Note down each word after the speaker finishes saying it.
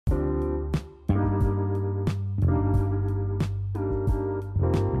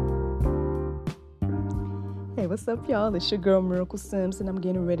what's up, y'all? It's your girl, Miracle Sims, and I'm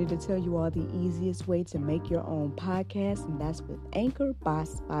getting ready to tell you all the easiest way to make your own podcast, and that's with Anchor by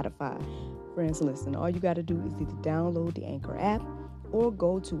Spotify. Friends, listen, all you got to do is either download the Anchor app or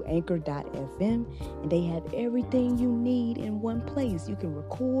go to anchor.fm, and they have everything you need in one place. You can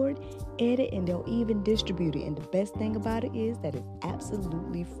record, edit, and they'll even distribute it. And the best thing about it is that it's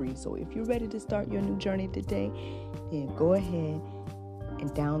absolutely free. So if you're ready to start your new journey today, then go ahead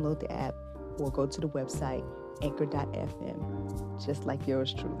and download the app or go to the website anchor.fm, just like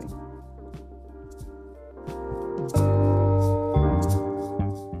yours truly.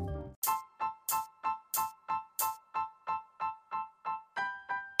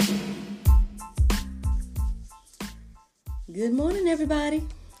 Good morning, everybody.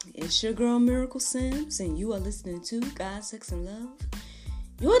 It's your girl, Miracle Sims, and you are listening to God, Sex, and Love,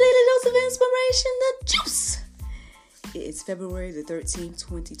 your daily dose of inspiration, the juice. It's February the 13th,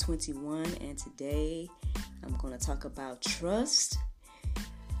 2021, and today I'm going to talk about trust.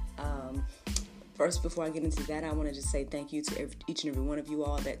 First, before I get into that, I want to just say thank you to each and every one of you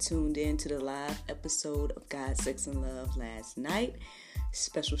all that tuned in to the live episode of God, Sex, and Love last night.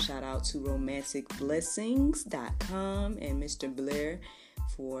 Special shout out to romanticblessings.com and Mr. Blair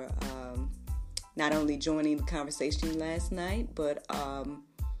for not only joining the conversation last night, but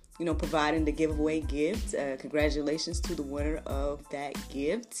providing the giveaway gift. Congratulations to the winner of that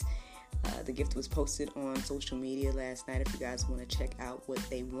gift. The gift was posted on social media last night if you guys want to check out what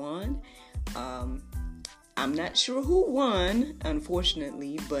they won. I'm not sure who won,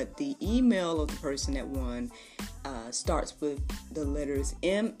 unfortunately, but the email of the person that won starts with the letters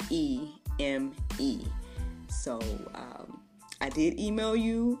M-E-M-E. So I did email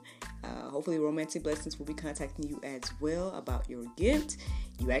you. Hopefully Romantic Blessings will be contacting you as well about your gift.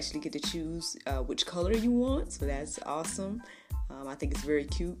 You actually get to choose which color you want, so that's awesome. I think it's very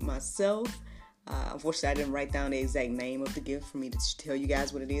cute myself. Unfortunately, I didn't write down the exact name of the gift for me to tell you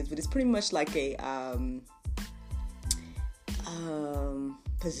guys what it is, but it's pretty much like a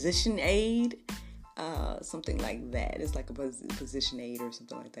position aid, something like that. It's like a position aid or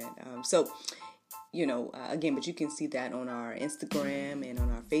something like that. Again, but you can see that on our Instagram and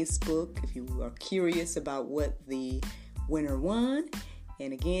on our Facebook if you are curious about what the winner won.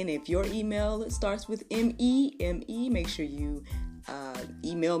 And again, if your email starts with M-E-M-E, make sure you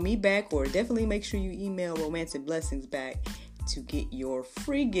email me back, or definitely make sure you email Romantic Blessings back to get your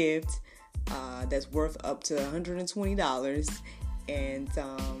free gift that's worth up to $120. And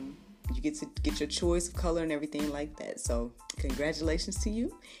you get to get your choice of color and everything like that. So congratulations to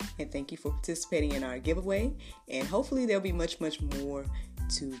you, and thank you for participating in our giveaway. And hopefully there'll be much, much more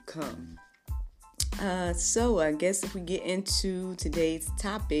to come. So I guess if we get into today's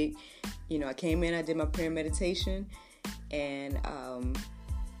topic, I came in, I did my prayer meditation, and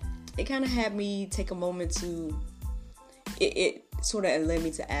it kind of had me take a moment to, it sort of led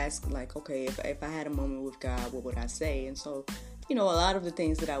me to ask, like, okay, if I had a moment with God, what would I say? And so, a lot of the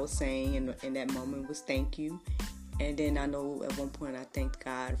things that I was saying in that moment was thank you. And then I know at one point I thanked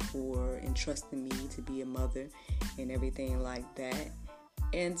God for entrusting me to be a mother and everything like that.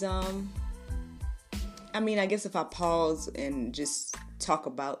 And, I guess if I pause and just talk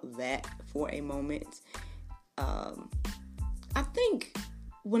about that for a moment, I think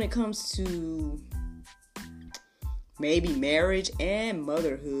when it comes to maybe marriage and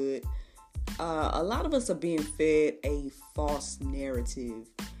motherhood, a lot of us are being fed a false narrative,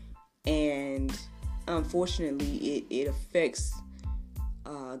 and unfortunately it affects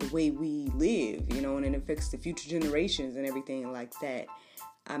the way we live, and it affects the future generations and everything like that.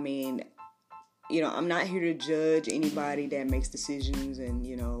 I'm not here to judge anybody that makes decisions and,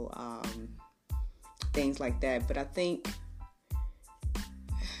 things like that. But I think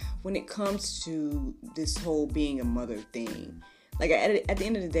when it comes to this whole being a mother thing, like at the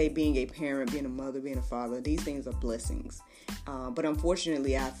end of the day, being a parent, being a mother, being a father, these things are blessings. But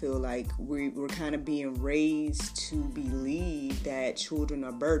unfortunately, I feel like we're kind of being raised to believe that children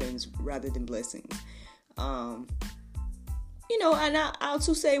are burdens rather than blessings. And I'll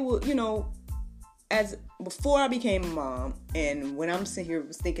also say, as before I became a mom, and when I'm sitting here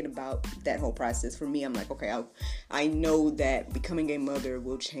was thinking about that whole process, for me, I'm like, okay, I know that becoming a mother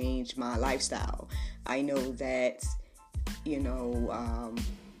will change my lifestyle. I know that,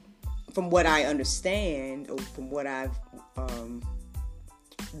 from what I understand, or from what I've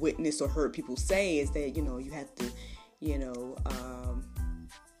witnessed or heard people say, is that, you have to,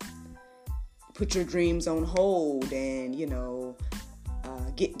 put your dreams on hold and,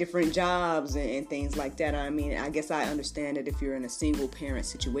 get different jobs and things like that. I guess I understand that if you're in a single parent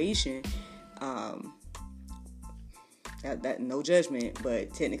situation, That no judgment,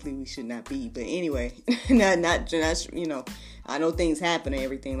 but technically we should not be. But anyway, not I know things happen and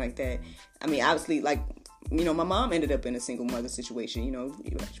everything like that. I mean, obviously, like, my mom ended up in a single mother situation.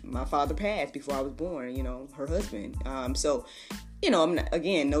 My father passed before I was born. Her husband. So, I'm not,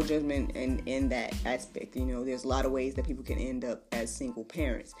 again, no judgment in that aspect. There's a lot of ways that people can end up as single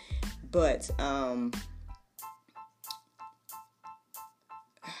parents, but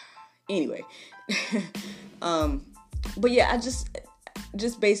anyway. But yeah, I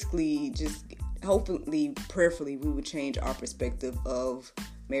just basically hopefully, prayerfully, we would change our perspective of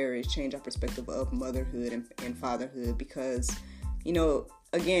marriage, change our perspective of motherhood and fatherhood, because,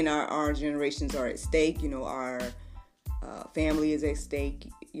 again, our generations are at stake. Our family is at stake.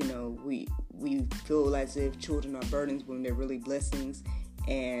 We feel as if children are burdens when they're really blessings.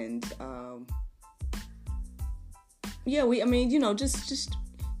 And just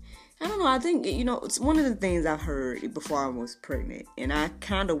I don't know. I think, it's one of the things I heard before I was pregnant, and I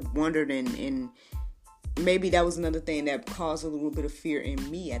kind of wondered, and maybe that was another thing that caused a little bit of fear in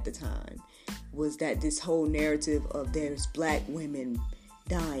me at the time, was that this whole narrative of there's black women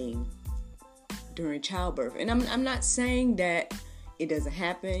dying during childbirth. And I'm not saying that it doesn't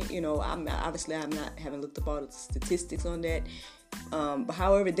happen. I'm not haven't looked up all the statistics on that. But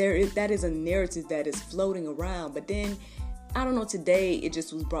however, that is a narrative that is floating around. But then, I don't know, today it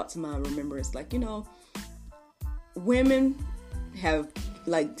just was brought to my remembrance, like, women have,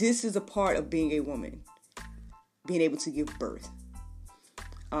 like, this is a part of being a woman, being able to give birth.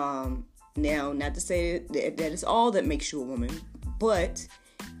 Now, not to say that is all that makes you a woman, but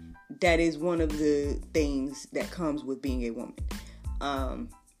that is one of the things that comes with being a woman.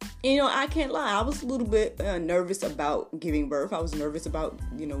 I can't lie, I was a little bit nervous about giving birth. I was nervous about,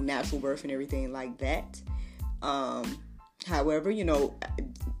 natural birth and everything like that. However,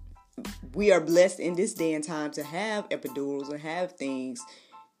 we are blessed in this day and time to have epidurals and have things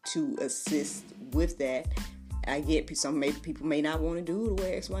to assist with that. I get maybe people may not want to do it the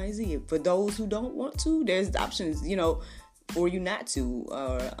way X, Y, and Z. For those who don't want to, there's options, for you not to.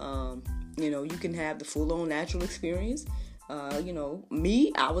 Or, you can have the full-on natural experience.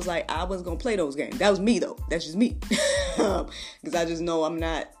 Me, I was like, I wasn't going to play those games. That was me, though. That's just me. Because I just know I'm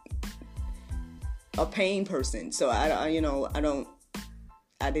not a pain person. So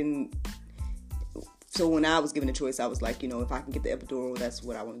so when I was given a choice, I was like, if I can get the epidural, that's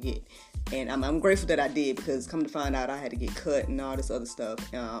what I want to get. And I'm grateful that I did, because come to find out I had to get cut and all this other stuff.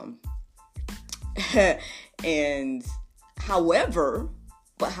 And however,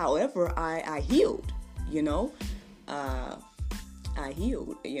 I healed, I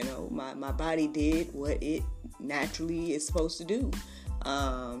healed, my body did what it naturally is supposed to do.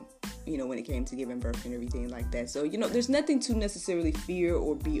 When it came to giving birth and everything like that. So, there's nothing to necessarily fear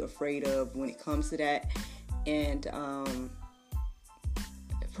or be afraid of when it comes to that. And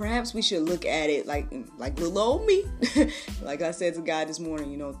perhaps we should look at it like little old me. Like I said to God this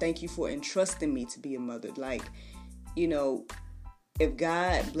morning, thank you for entrusting me to be a mother. Like, if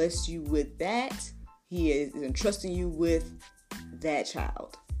God blessed you with that, He is entrusting you with that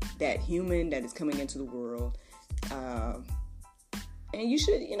child, that human that is coming into the world. And you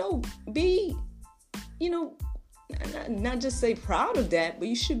should, be, not just say proud of that, but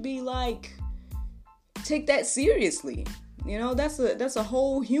you should be like, take that seriously. That's a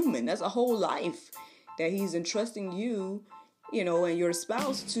whole human. That's a whole life that He's entrusting you, and your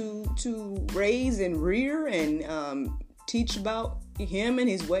spouse to raise and rear and teach about Him and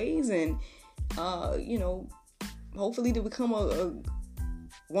His ways, and hopefully to become a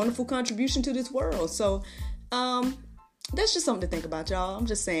wonderful contribution to this world. So, that's just something to think about, y'all. I'm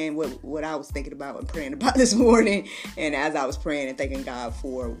just saying what I was thinking about and praying about this morning, and as I was praying and thanking God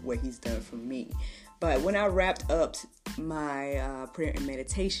for what He's done for me. But when I wrapped up my prayer and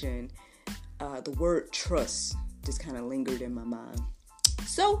meditation, the word trust just kind of lingered in my mind.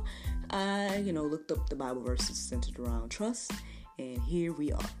 So I, looked up the Bible verses centered around trust, and here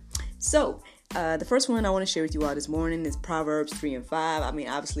we are. So the first one I want to share with you all this morning is Proverbs 3 and 5. I mean,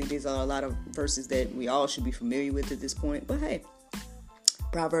 obviously, these are a lot of verses that we all should be familiar with at this point. But hey,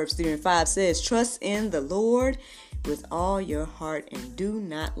 Proverbs 3 and 5 says, trust in the Lord with all your heart and do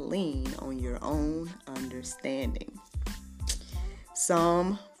not lean on your own understanding.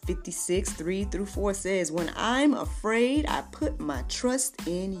 Psalm 56, 3-4 says, when I'm afraid, I put my trust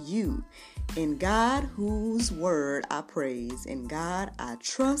in you. In God, whose word I praise. In God I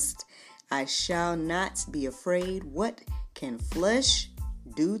trust. I shall not be afraid. What can flesh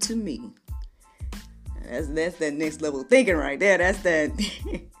do to me? That's that next level thinking right there. That's that.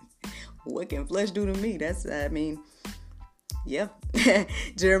 What can flesh do to me? Yeah.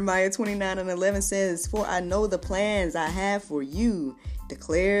 Jeremiah 29:11 says, "For I know the plans I have for you,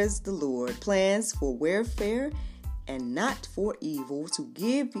 declares the Lord, plans for welfare and not for evil, to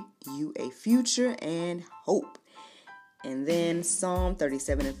give you a future and hope." And then Psalm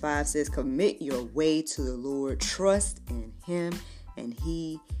 37:5 says, "Commit your way to the Lord, trust in him, and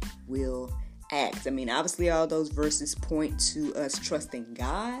he will act." I mean, obviously all those verses point to us trusting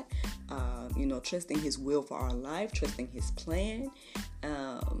God, trusting his will for our life, trusting his plan,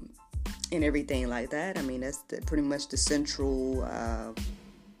 and everything like that. I mean, that's pretty much the central,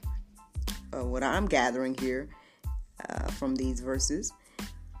 what I'm gathering here from these verses.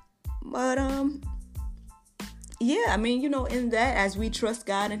 But, yeah, I mean, in that, as we trust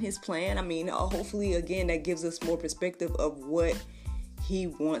God and his plan, I mean, hopefully, again, that gives us more perspective of what he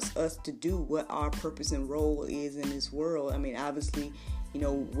wants us to do, what our purpose and role is in this world. I mean, obviously,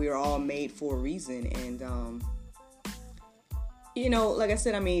 we're all made for a reason. And, like I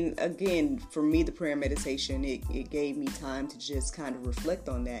said, I mean, again, for me, the prayer meditation, it gave me time to just kind of reflect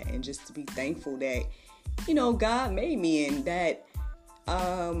on that and just to be thankful that, God made me, and that,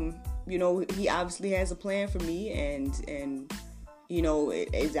 he obviously has a plan for me, and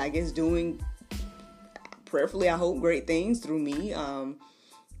is, I guess, doing, prayerfully, I hope, great things through me.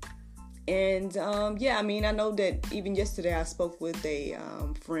 Yeah, I mean, I know that even yesterday I spoke with a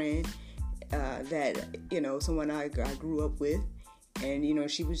friend that, someone I grew up with,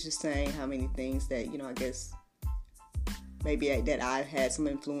 and, she was just saying how many things that, I guess, maybe that I've had some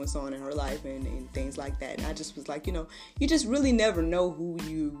influence on in her life and things like that. And I just was like, you just really never know who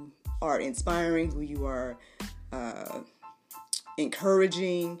you are inspiring, who you are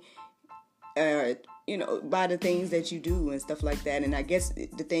encouraging, by the things that you do and stuff like that. And I guess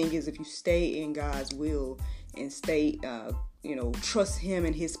the thing is, if you stay in God's will and stay, trust him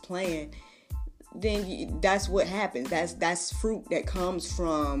and his plan, then that's what happens. That's fruit that comes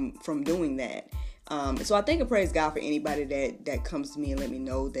from doing that. So I thank and praise God for anybody that comes to me and let me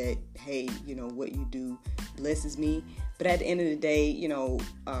know that, hey, what you do blesses me. But at the end of the day,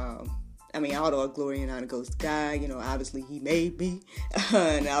 I mean, all the glory and honor goes to God. Obviously he made me,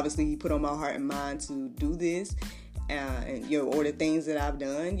 and obviously he put on my heart and mind to do this, and or the things that I've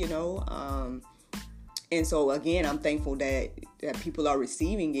done, and so again, I'm thankful that people are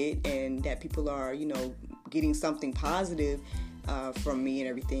receiving it, and that people are, getting something positive from me and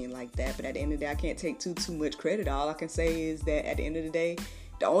everything like that. But at the end of the day, I can't take too much credit. All I can say is that at the end of the day,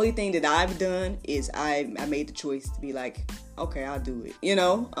 the only thing that I've done is I made the choice to be like, okay, I'll do it.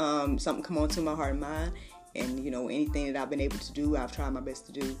 Something come onto my heart and mind, and anything that I've been able to do, I've tried my best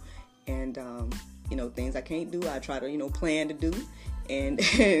to do, and things I can't do, I try to plan to do, and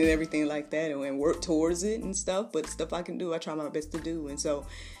and everything like that, and work towards it and stuff. But stuff I can do, I try my best to do, and so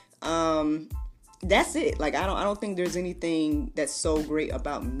that's it. Like I don't think there's anything that's so great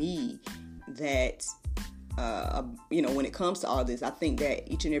about me that when it comes to all this. I think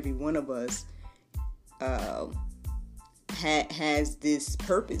that each and every one of us has this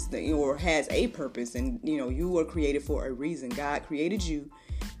purpose, or has a purpose, and you were created for a reason. God created you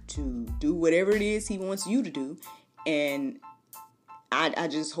to do whatever it is he wants you to do, and I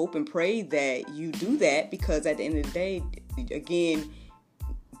just hope and pray that you do that, because at the end of the day, again,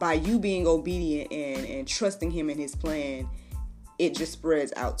 by you being obedient and trusting him and his plan, it just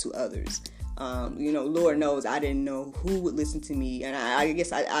spreads out to others. Lord knows I didn't know who would listen to me, and I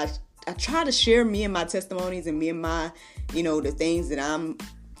guess I try to share me and my testimonies and me and my, the things that I'm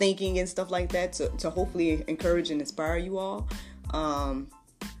thinking and stuff like that to hopefully encourage and inspire you all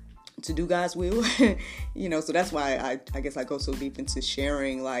to do God's will. So that's why I guess I go so deep into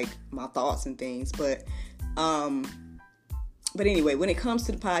sharing like my thoughts and things. But anyway, when it comes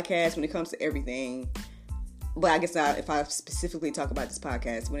to the podcast, when it comes to everything, but I guess if I specifically talk about this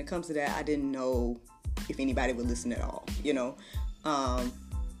podcast, when it comes to that, I didn't know if anybody would listen at all.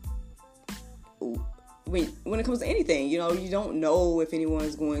 When it comes to anything, you don't know if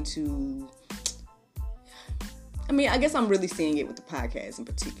anyone's going to. I mean, I guess I'm really seeing it with the podcast in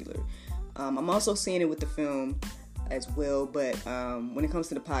particular. I'm also seeing it with the film as well, but when it comes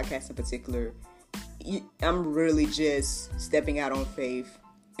to the podcast in particular, I'm really just stepping out on faith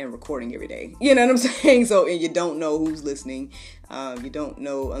and recording every day. You know what I'm saying? So, and you don't know who's listening. You don't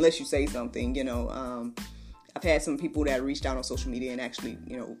know unless you say something. I've had some people that reached out on social media and actually,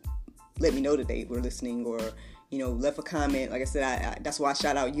 let me know that they were listening, or left a comment. Like I said, that's why I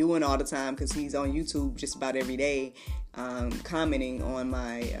shout out Ewan all the time, because he's on YouTube just about every day, commenting on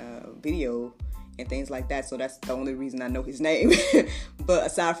my video and things like that. So that's the only reason I know his name. But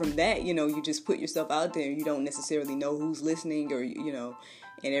aside from that, you just put yourself out there. You don't necessarily know who's listening, or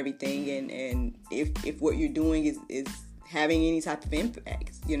and everything. And if what you're doing is having any type of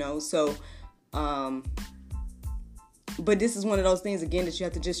impact, so but this is one of those things, again, that you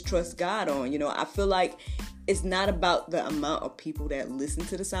have to just trust God on. I feel like it's not about the amount of people that listen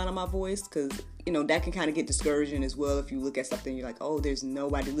to the sound of my voice, because that can kind of get discouraging as well if you look at something, you're like, oh, there's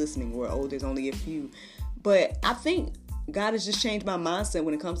nobody listening, or oh, there's only a few. But I think God has just changed my mindset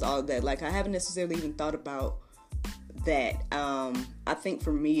when it comes to all of that. Like, I haven't necessarily even thought about that. I think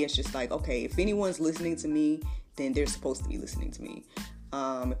for me, it's just like, okay, if anyone's listening to me, then they're supposed to be listening to me.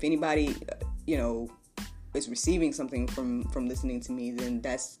 If anybody, is receiving something from listening to me, then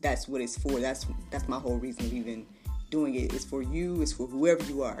that's what it's for. That's my whole reason of even doing it. It's for you. It's for whoever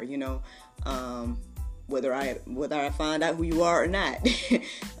you are. Whether I find out who you are or not.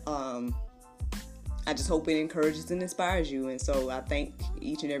 I just hope it encourages and inspires you. And so I thank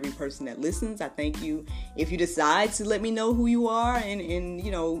each and every person that listens. I thank you if you decide to let me know who you are and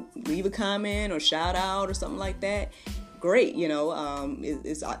leave a comment or shout out or something like that. Great.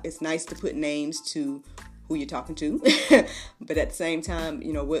 It's nice to put names to who you're talking to. But at the same time,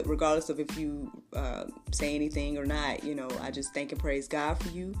 regardless of if you say anything or not, I just thank and praise God for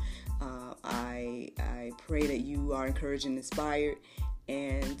you. I pray that you are encouraged and inspired,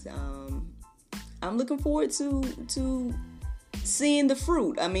 and I'm looking forward to seeing the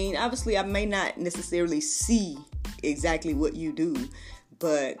fruit. I mean, obviously, I may not necessarily see exactly what you do,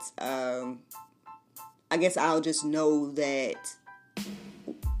 but I guess I'll just know that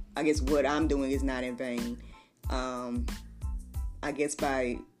what I'm doing is not in vain. I guess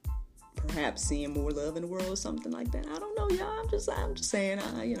by perhaps seeing more love in the world or something like that. I don't know, y'all. I'm just saying,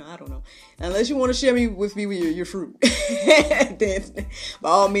 I don't know. Unless you want to share with me your fruit, then by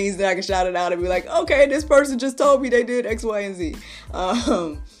all means, then I can shout it out and be like, okay, this person just told me they did X, Y, and Z,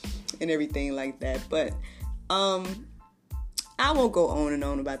 and everything like that. But I won't go on and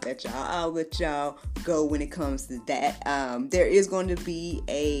on about that, y'all. I'll let y'all go when it comes to that. There is going to be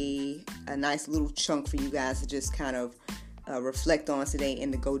a nice little chunk for you guys to just kind of reflect on today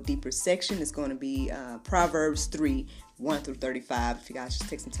in the Go Deeper section. It's going to be Proverbs 3, 1 through 35. If you guys just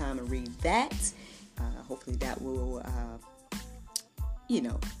take some time and read that, hopefully that will,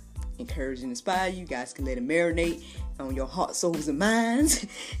 encourage and inspire you. You guys can let it marinate on your heart, souls, and minds,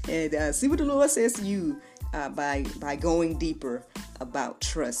 and see what the Lord says to you by going deeper about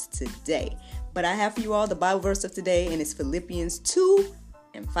trust today. But I have for you all the Bible verse of today, and it's Philippians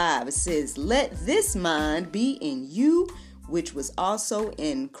 2:5. It says, "Let this mind be in you, which was also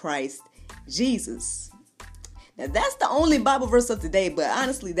in Christ Jesus." Now, that's the only Bible verse of today, but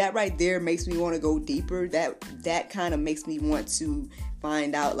honestly, that right there makes me want to go deeper. That kind of makes me want to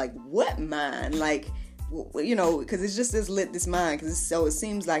find out, like, what mind? Like, because it's just this "let this mind," because it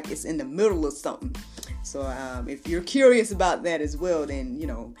seems like it's in the middle of something. So if you're curious about that as well, then,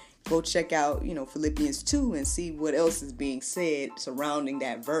 go check out, Philippians 2 and see what else is being said surrounding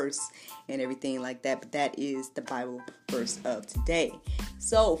that verse and everything like that. But that is the Bible verse of today.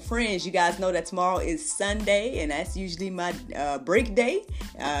 So, friends, you guys know that tomorrow is Sunday, and that's usually my break day.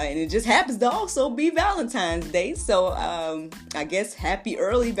 And it just happens to also be Valentine's Day. So, I guess happy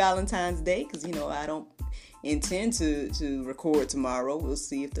early Valentine's Day, because, I don't intend to record tomorrow. We'll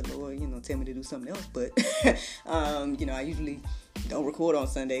see if the Lord, tell me to do something else. But, I usually don't record on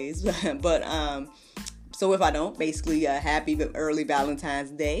Sundays. But, so if I don't, basically, happy happy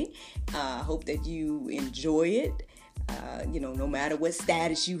Valentine's Day. Hope that you enjoy it. No matter what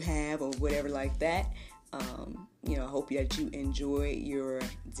status you have or whatever like that. I hope that you enjoy your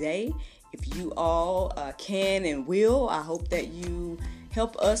day. If you all can and will, I hope that you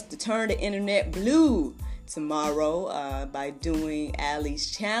help us to turn the internet blue tomorrow by doing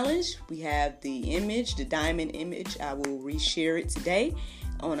Allie's challenge. We have the image, the diamond image. I will reshare it today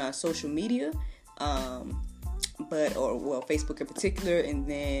on our social media, Facebook in particular, and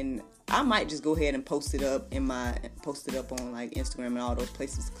then I might just go ahead and post it up on like Instagram and all those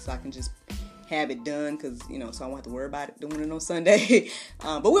places, so I can just have it done, because so I won't have to worry about it doing it on Sunday.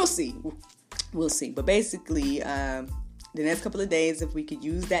 But we'll see. But basically, the next couple of days, if we could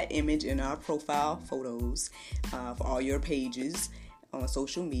use that image in our profile photos for all your pages on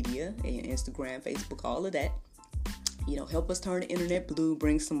social media, Instagram, Facebook, all of that, help us turn the internet blue,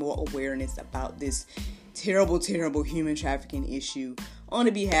 bring some more awareness about this terrible, terrible human trafficking issue on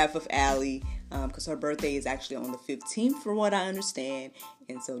the behalf of Allie, because her birthday is actually on the 15th, from what I understand,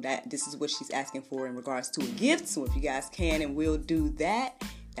 and so this is what she's asking for in regards to a gift. So if you guys can and will do that,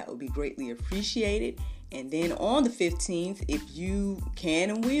 that would be greatly appreciated. And then on the 15th, if you can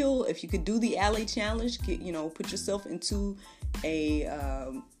and will, if you could do the Alley challenge, put yourself into a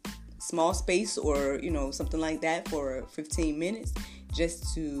small space or, something like that for 15 minutes,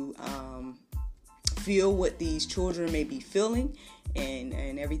 just to feel what these children may be feeling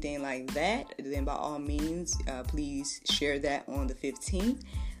and everything like that, then by all means, please share that on the 15th.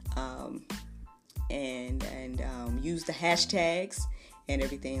 And use the hashtags and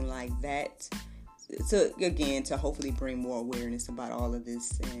everything like that. So again, to hopefully bring more awareness about all of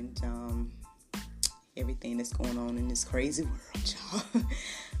this and everything that's going on in this crazy world,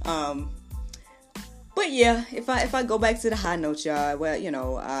 y'all. But yeah, if I go back to the high note, y'all,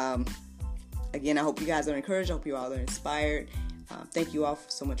 well, again, I hope you guys are encouraged. I hope you all are inspired. Thank you all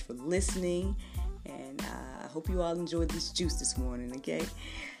so much for listening, and I hope you all enjoyed this juice this morning. Okay.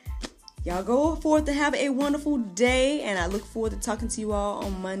 Y'all go forth to have a wonderful day, and I look forward to talking to you all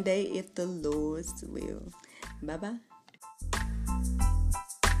on Monday if the Lord's will. Bye-bye.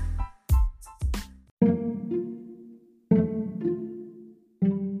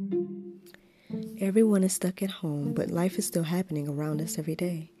 Everyone is stuck at home, but life is still happening around us every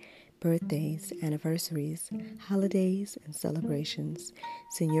day. Birthdays, anniversaries, holidays, and celebrations.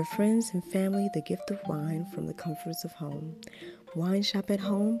 Send your friends and family the gift of wine from the comforts of home. Wine shop at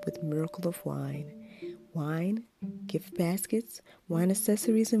home with Miracle of Wine. Wine, gift baskets, wine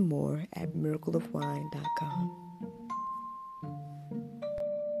accessories, and more at miracleofwine.com.